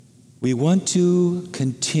we want to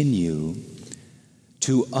continue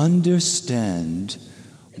to understand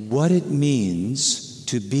what it means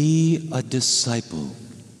to be a disciple.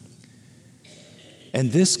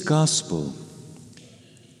 And this gospel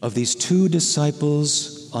of these two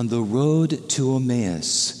disciples on the road to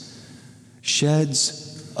Emmaus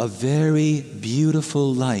sheds a very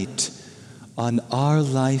beautiful light on our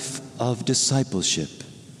life of discipleship.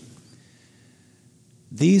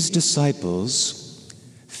 These disciples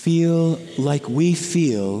feel like we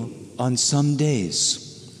feel on some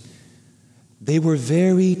days. They were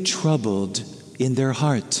very troubled in their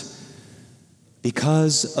heart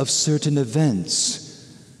because of certain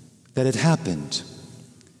events that had happened.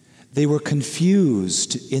 They were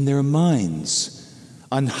confused in their minds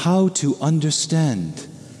on how to understand.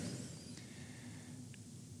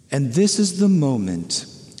 And this is the moment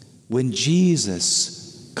when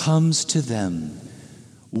Jesus comes to them,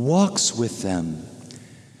 walks with them,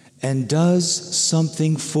 and does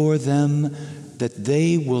something for them that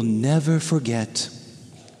they will never forget.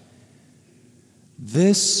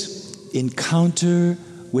 This encounter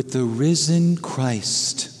with the risen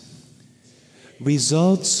Christ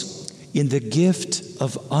results in the gift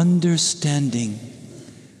of understanding.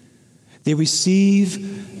 They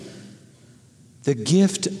receive the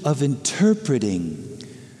gift of interpreting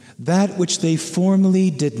that which they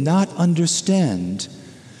formerly did not understand,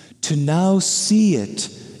 to now see it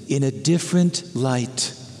in a different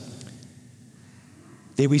light.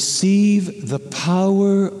 They receive the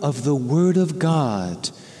power of the Word of God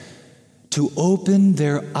to open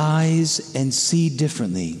their eyes and see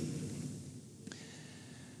differently.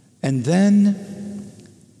 And then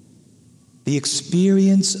the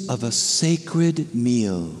experience of a sacred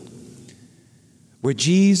meal, where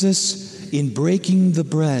Jesus, in breaking the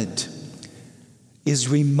bread, is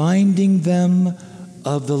reminding them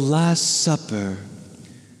of the Last Supper,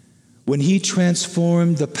 when he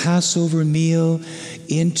transformed the Passover meal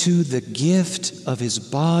into the gift of his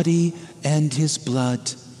body and his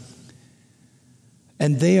blood.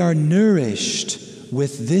 And they are nourished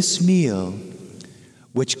with this meal,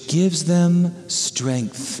 which gives them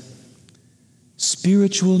strength,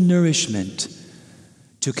 spiritual nourishment,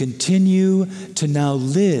 to continue to now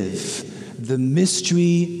live the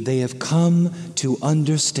mystery they have come to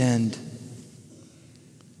understand.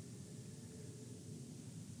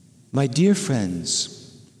 My dear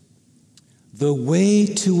friends, the way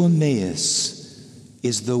to Emmaus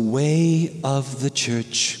is the way of the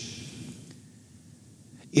church.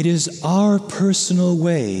 It is our personal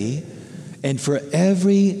way, and for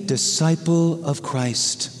every disciple of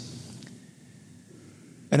Christ.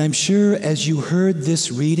 And I'm sure as you heard this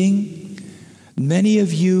reading, many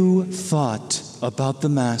of you thought about the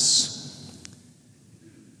Mass.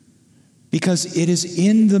 Because it is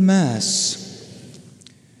in the Mass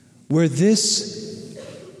where this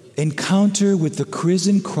encounter with the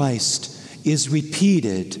risen Christ is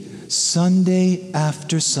repeated Sunday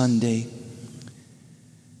after Sunday.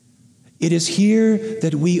 It is here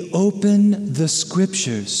that we open the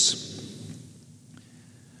Scriptures.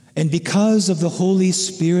 And because of the Holy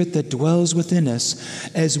Spirit that dwells within us,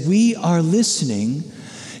 as we are listening,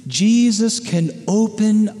 Jesus can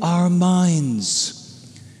open our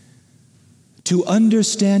minds to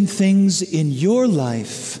understand things in your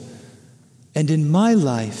life and in my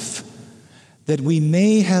life that we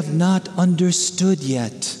may have not understood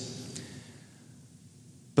yet.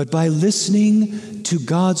 But by listening to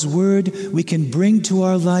God's Word, we can bring to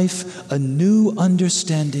our life a new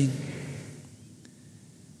understanding.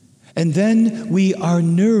 And then we are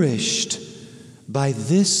nourished by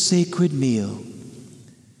this sacred meal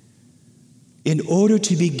in order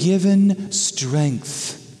to be given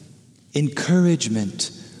strength,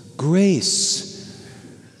 encouragement, grace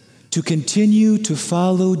to continue to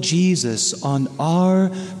follow Jesus on our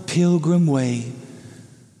pilgrim way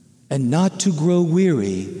and not to grow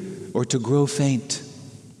weary or to grow faint.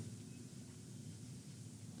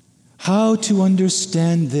 How to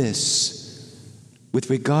understand this with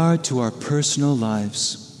regard to our personal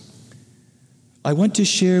lives? I want to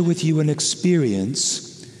share with you an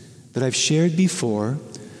experience that I've shared before,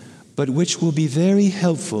 but which will be very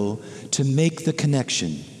helpful to make the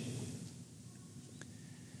connection.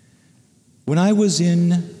 When I was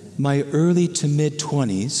in my early to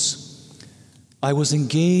mid-20s, I was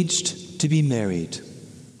engaged to be married.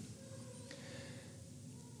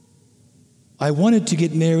 I wanted to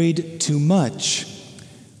get married too much,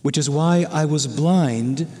 which is why I was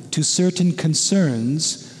blind to certain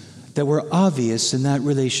concerns that were obvious in that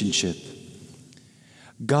relationship.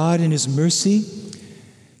 God, in His mercy,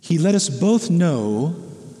 He let us both know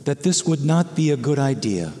that this would not be a good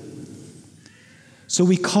idea. So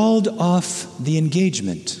we called off the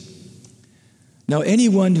engagement. Now,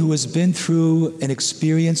 anyone who has been through an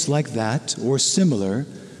experience like that or similar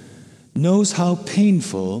knows how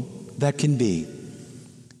painful that can be.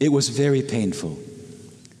 It was very painful.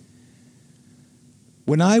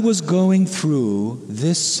 When I was going through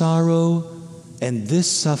this sorrow and this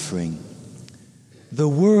suffering, the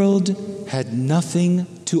world had nothing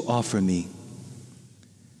to offer me.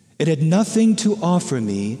 It had nothing to offer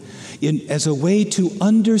me as a way to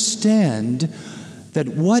understand that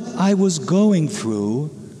what I was going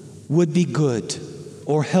through would be good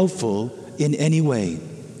or helpful in any way.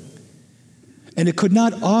 And it could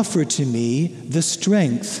not offer to me the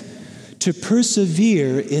strength to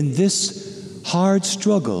persevere in this hard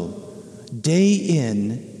struggle day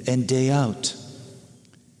in and day out.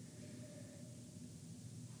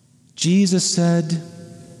 Jesus said,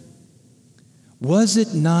 "Was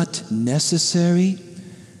it not necessary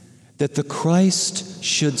that the Christ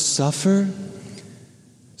should suffer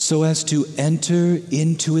so as to enter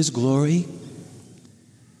into his glory?"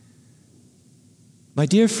 My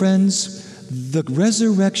dear friends, the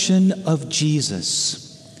resurrection of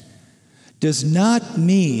Jesus does not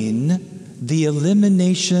mean the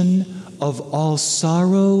elimination of all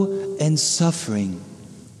sorrow and suffering.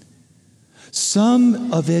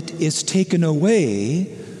 Some of it is taken away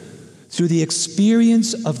through the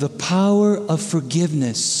experience of the power of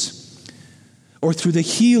forgiveness, or through the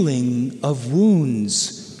healing of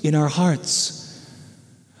wounds in our hearts.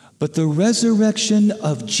 But the resurrection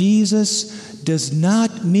of Jesus does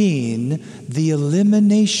not mean the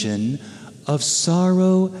elimination of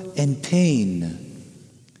sorrow and pain.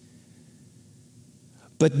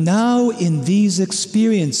 But now in these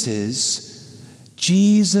experiences,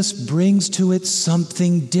 Jesus brings to it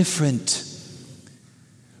something different.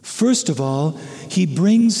 First of all, he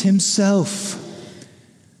brings himself.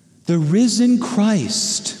 The risen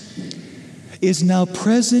Christ is now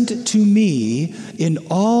present to me in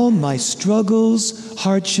all my struggles,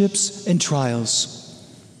 hardships, and trials.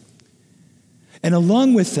 And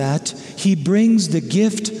along with that, he brings the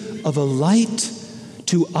gift of a light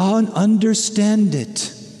to understand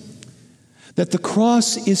it. That the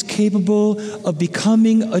cross is capable of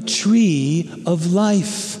becoming a tree of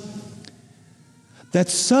life. That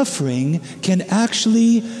suffering can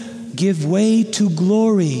actually give way to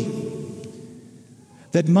glory.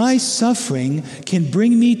 That my suffering can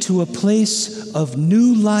bring me to a place of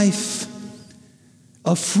new life,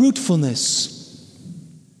 of fruitfulness.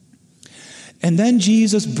 And then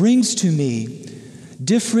Jesus brings to me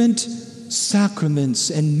different sacraments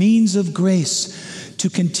and means of grace to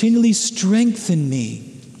continually strengthen me,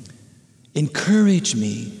 encourage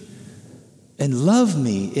me, and love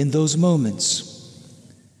me in those moments.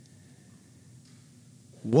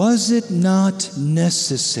 Was it not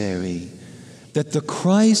necessary that the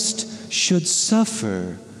Christ should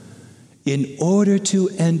suffer in order to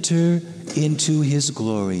enter into his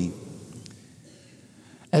glory?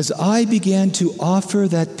 As I began to offer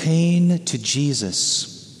that pain to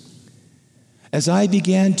Jesus, as I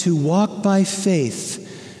began to walk by faith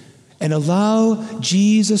and allow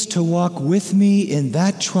Jesus to walk with me in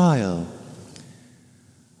that trial,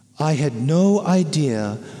 I had no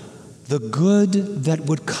idea the good that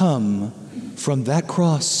would come from that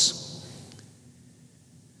cross.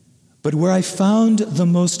 But where I found the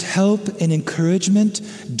most help and encouragement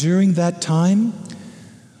during that time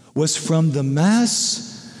was from the Mass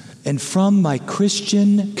and from my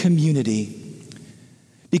Christian community.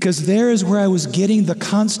 Because there is where I was getting the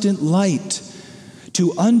constant light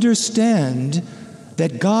to understand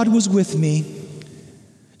that God was with me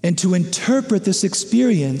and to interpret this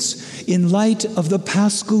experience in light of the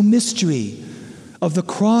Paschal mystery of the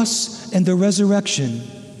cross and the resurrection.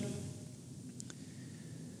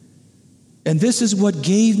 And this is what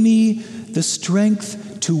gave me the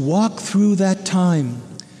strength to walk through that time.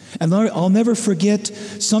 And I'll never forget,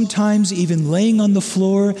 sometimes even laying on the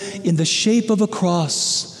floor in the shape of a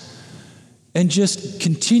cross and just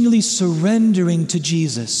continually surrendering to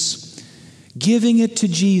Jesus, giving it to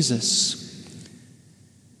Jesus.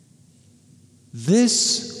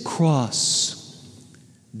 This cross,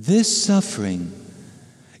 this suffering,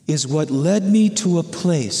 is what led me to a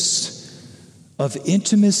place of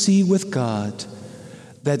intimacy with God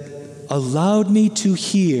that allowed me to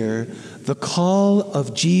hear the call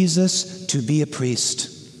of Jesus to be a priest.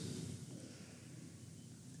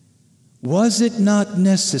 Was it not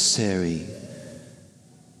necessary?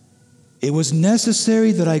 It was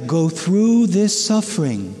necessary that I go through this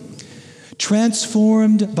suffering,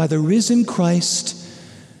 transformed by the risen Christ,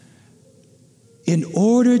 in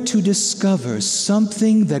order to discover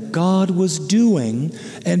something that God was doing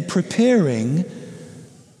and preparing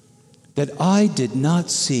that I did not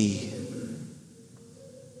see.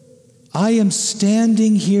 I am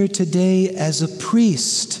standing here today as a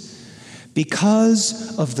priest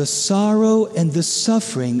because of the sorrow and the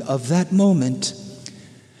suffering of that moment,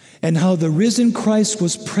 and how the risen Christ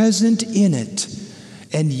was present in it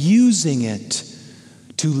and using it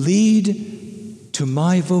to lead to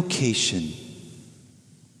my vocation.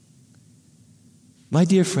 My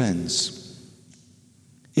dear friends,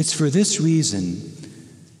 it's for this reason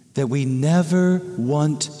that we never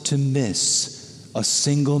want to miss a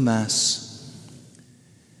single Mass.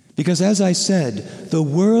 Because as I said, the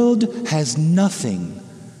world has nothing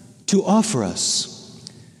to offer us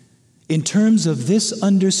in terms of this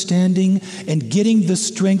understanding and getting the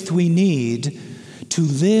strength we need to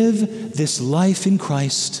live this life in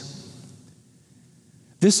Christ.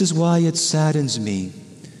 This is why it saddens me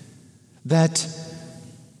that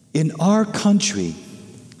in our country,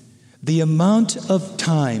 the amount of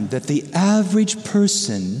time that the average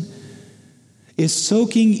person is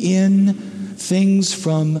soaking in things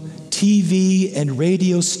from TV and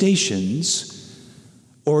radio stations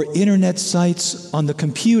or internet sites on the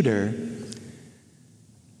computer,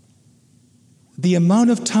 the amount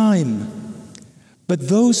of time, but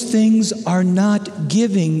those things are not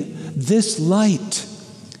giving this light.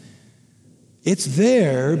 It's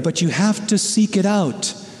there, but you have to seek it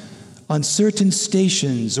out on certain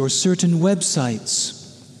stations or certain websites.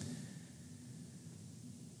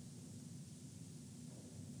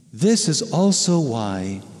 This is also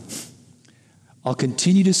why I'll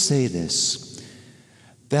continue to say this,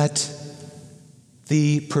 that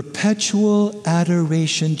the perpetual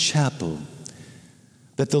adoration chapel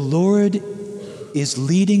that the Lord is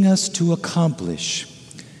leading us to accomplish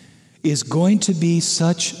is going to be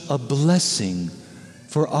such a blessing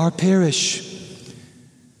for our parish.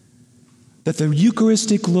 That the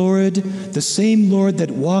Eucharistic Lord, the same Lord that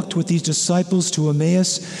walked with these disciples to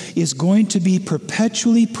Emmaus, is going to be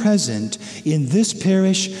perpetually present in this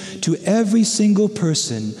parish to every single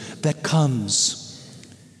person that comes.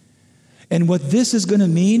 And what this is going to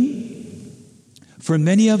mean for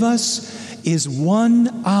many of us is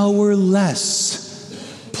 1 hour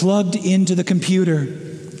less plugged into the computer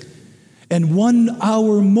and 1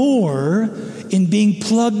 hour more in being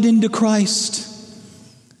plugged into Christ.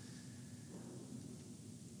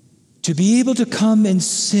 To be able to come and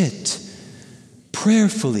sit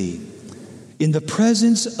prayerfully in the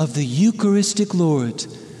presence of the Eucharistic Lord.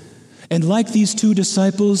 And like these two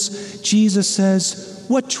disciples, Jesus says,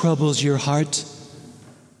 "What troubles your heart?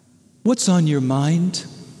 What's on your mind?"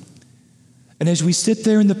 And as we sit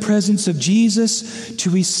there in the presence of Jesus to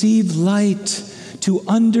receive light, to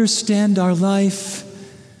understand our life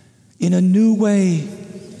in a new way,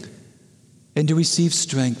 and to receive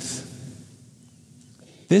strength.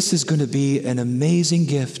 This is going to be an amazing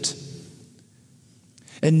gift.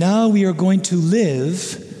 And now we are going to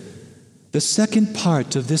live the second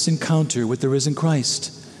part of this encounter with the risen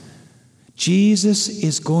Christ. Jesus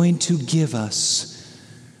is going to give us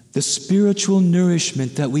the spiritual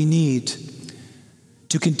nourishment that we need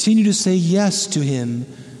to continue to say yes to Him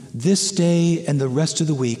this day and the rest of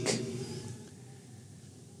the week.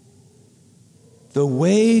 The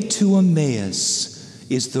way to Emmaus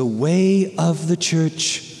is the way of the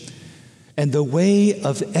church and the way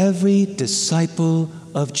of every disciple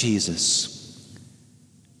of Jesus.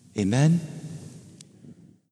 Amen.